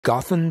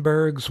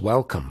Gothenburg's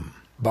Welcome,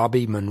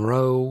 Bobby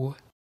Munro,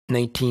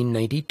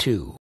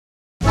 1992.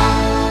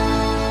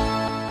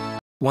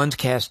 One's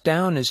cast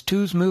down as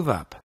twos move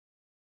up.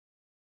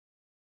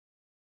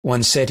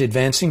 One set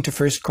advancing to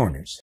first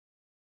corners.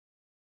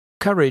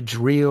 Courage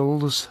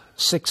reels,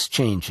 6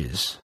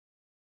 changes.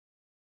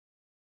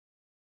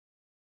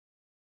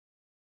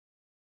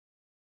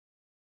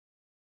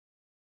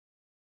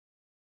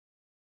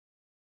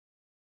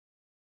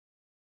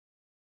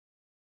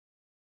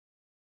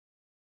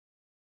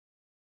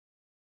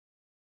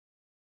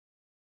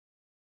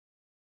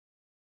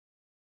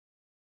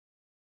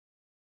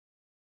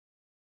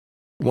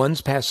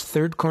 One's past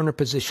third corner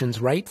positions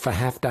right for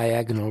half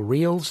diagonal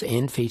reels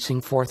and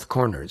facing fourth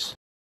corners.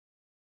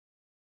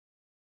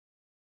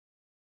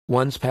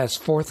 One's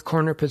past fourth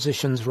corner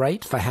positions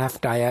right for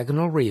half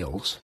diagonal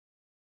reels.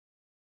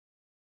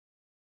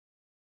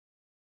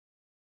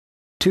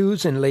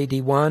 Twos in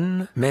lady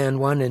 1, man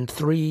 1 and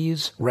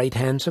threes, right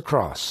hands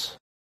across.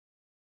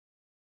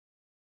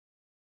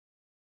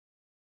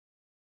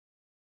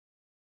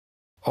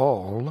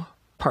 All,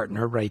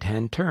 partner right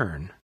hand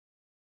turn.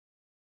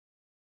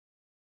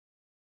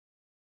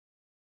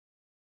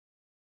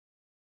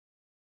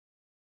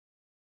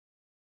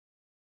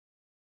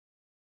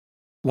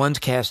 One's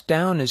cast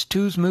down as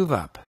twos move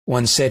up.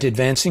 One set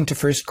advancing to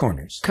first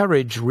corners.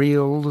 Courage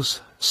reels,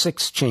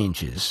 6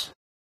 changes.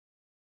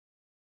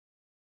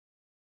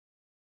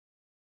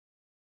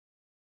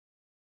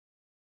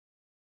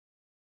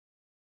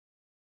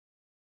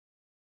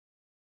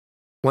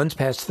 One's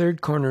past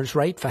third corners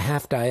right for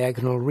half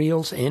diagonal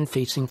reels and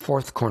facing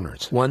fourth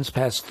corners. One's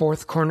past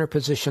fourth corner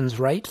positions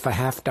right for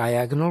half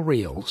diagonal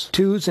reels.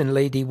 Twos in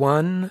lady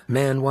 1,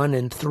 man 1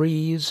 and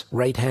threes,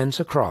 right hands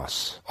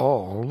across.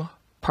 All,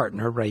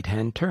 partner right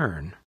hand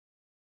turn.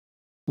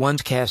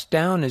 One's cast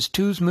down as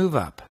twos move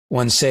up.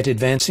 One set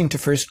advancing to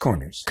first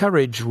corners.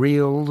 Courage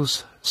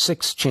reels,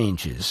 6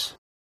 changes.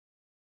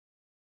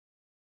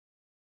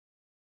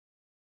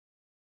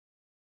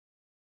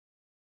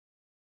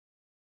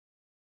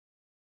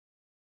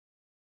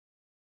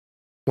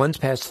 One's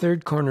past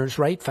third corners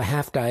right for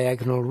half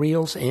diagonal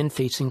reels and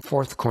facing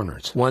fourth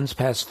corners. One's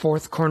past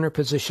fourth corner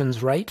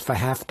positions right for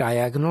half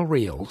diagonal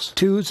reels.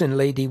 Twos in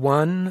lady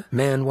 1,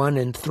 man 1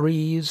 and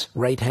threes,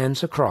 right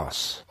hands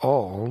across.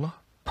 All,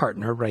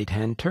 partner right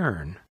hand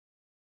turn.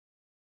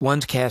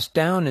 One's cast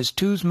down as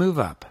twos move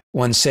up.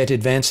 One set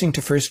advancing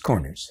to first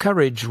corners.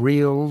 Courage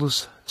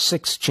reels,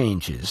 6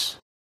 changes.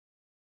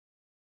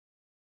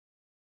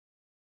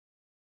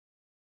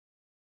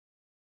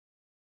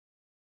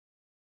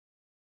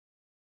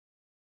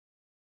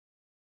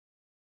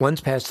 One's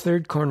past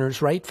third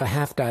corners right for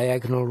half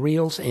diagonal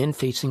reels and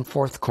facing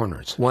fourth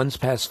corners. One's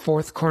past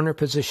fourth corner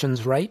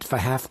positions right for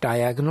half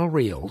diagonal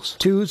reels.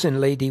 Twos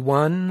in lady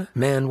 1,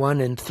 man 1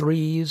 and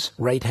threes,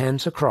 right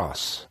hands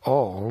across.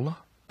 All,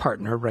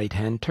 partner right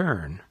hand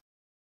turn.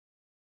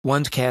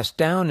 One's cast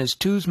down as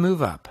twos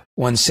move up.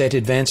 One set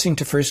advancing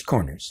to first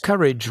corners.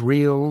 Courage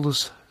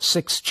reels,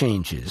 6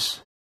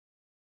 changes.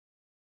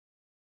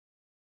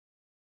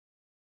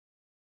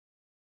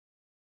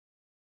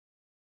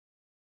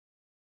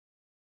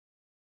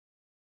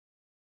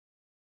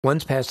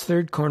 One's past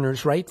third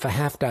corners right for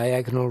half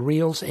diagonal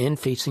reels and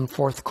facing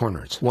fourth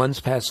corners.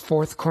 One's past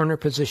fourth corner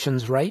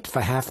positions right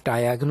for half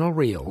diagonal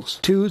reels.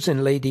 Twos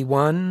in lady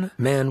 1,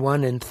 man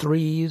 1 and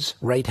threes,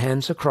 right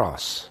hands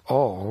across.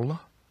 All,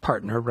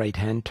 partner right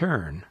hand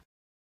turn.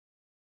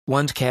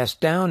 One's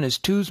cast down as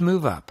twos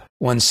move up.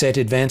 One set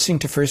advancing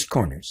to first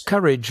corners.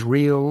 Courage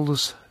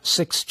reels,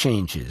 6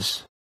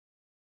 changes.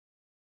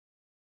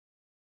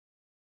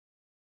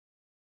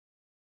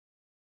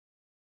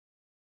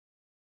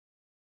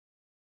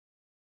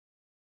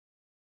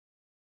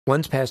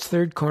 One's past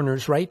third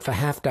corners right for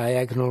half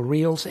diagonal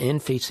reels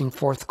and facing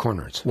fourth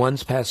corners.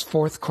 One's past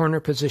fourth corner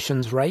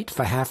positions right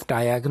for half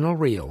diagonal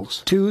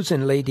reels. Twos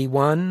in lady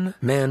 1,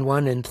 man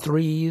 1 and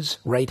threes,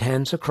 right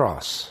hands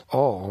across.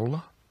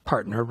 All,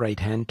 partner right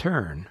hand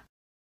turn.